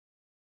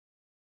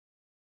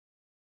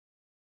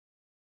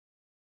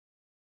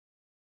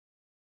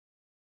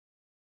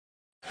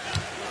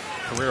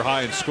Career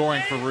high in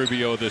scoring for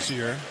Rubio this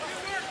year.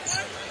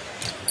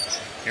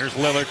 Here's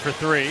Lillard for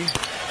three,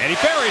 and he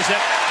buries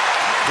it.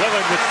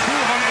 Lillard with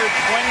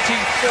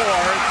 224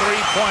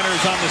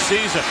 three-pointers on the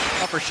season.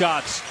 Tougher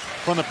shots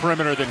from the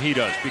perimeter than he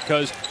does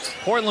because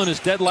Portland is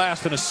dead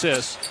last in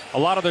assists. A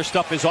lot of their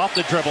stuff is off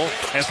the dribble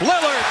as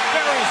Lillard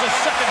buries a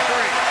second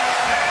three.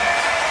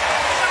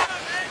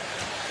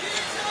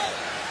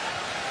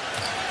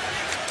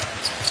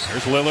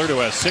 Here's Lillard, who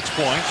has 6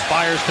 points,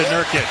 fires to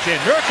Nurkic, and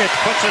Nurkic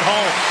puts it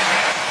home.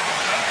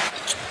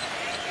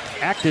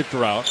 Active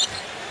throughout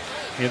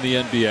in the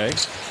NBA.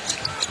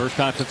 First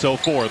time since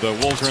 04. The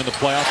Wolves are in the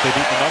playoffs. They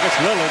beat the Nuggets.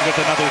 Lillard with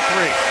another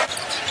three.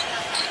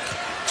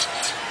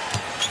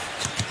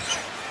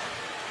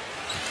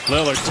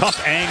 Lillard, tough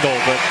angle,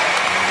 but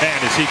man,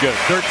 is he good.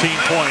 13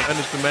 points. And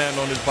it's demand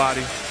on his body.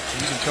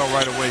 You can tell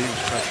right away he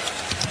was pressure.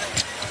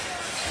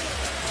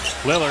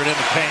 Lillard in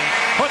the paint,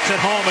 puts it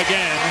home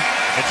again.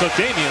 And so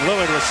Damian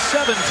Lillard with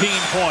 17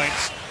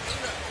 points.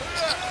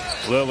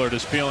 Lillard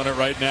is feeling it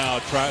right now,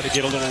 trying to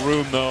get a little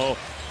room though.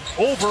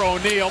 Over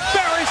O'Neal,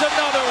 buries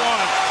another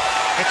one.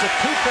 It's a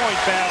two-point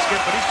basket,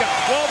 but he's got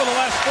 12 of the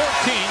last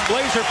 14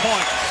 Blazer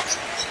points.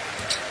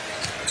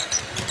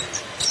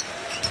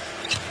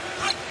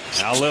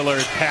 Now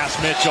Lillard past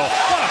Mitchell.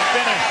 What a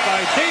finish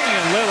by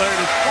Damian Lillard,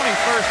 his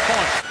 21st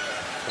point.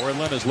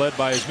 Portland is led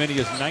by as many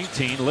as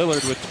 19.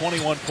 Lillard with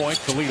 21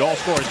 points to lead all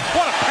scorers.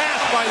 What a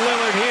pass by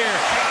Lillard here.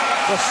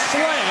 The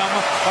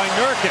slam by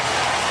Nurkic.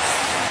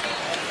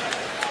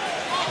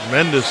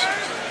 Tremendous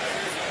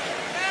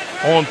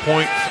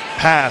on-point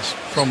pass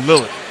from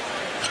Lillard.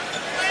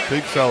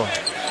 Big fella.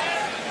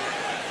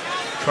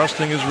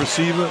 Trusting his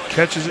receiver,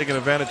 catches, taking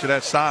advantage of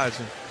that size.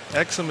 And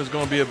Exum is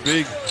going to be a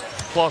big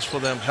plus for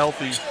them,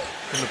 healthy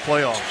in the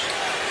playoffs.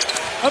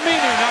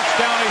 Aminu knocks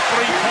down a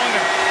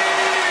three-pointer.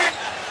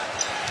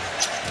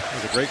 It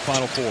was a great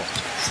Final Four.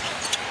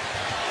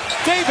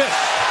 Davis.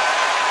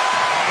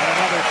 And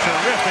another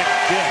terrific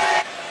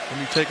dip. When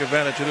you take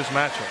advantage of this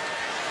matchup.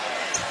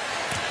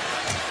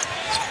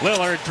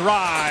 Lillard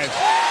drives.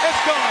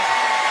 It's gone.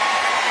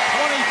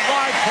 25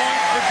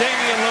 points for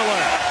Damian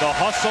Lillard. The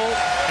hustle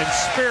and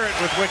spirit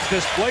with which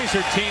this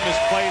Blazer team has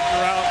played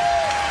throughout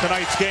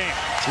tonight's game.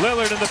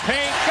 Lillard in the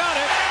paint. Got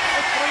it.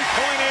 A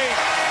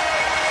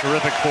 3.8.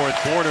 Terrific fourth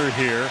quarter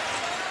here.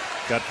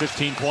 Got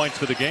 15 points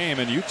for the game,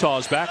 and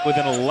Utah's back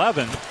within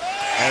 11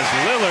 as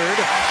Lillard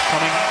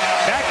coming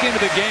back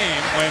into the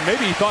game when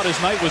maybe he thought his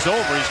night was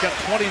over. He's got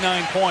 29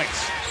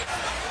 points.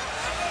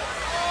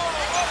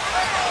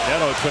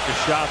 Neto took a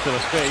shot to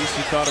the face.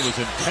 He thought it was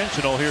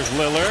intentional. Here's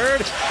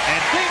Lillard.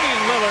 And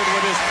Damian Lillard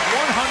with his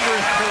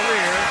 100th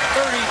career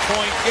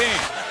 30-point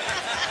game.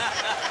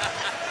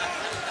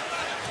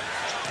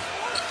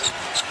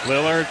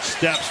 Lillard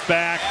steps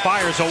back,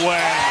 fires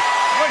away,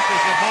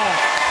 pushes it home.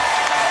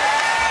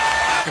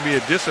 It can be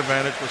a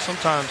disadvantage, but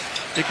sometimes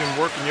it can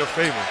work in your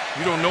favor.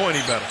 You don't know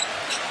any better.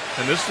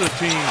 And this is a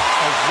team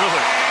as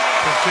Lillard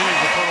continues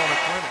to put on a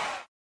clinic.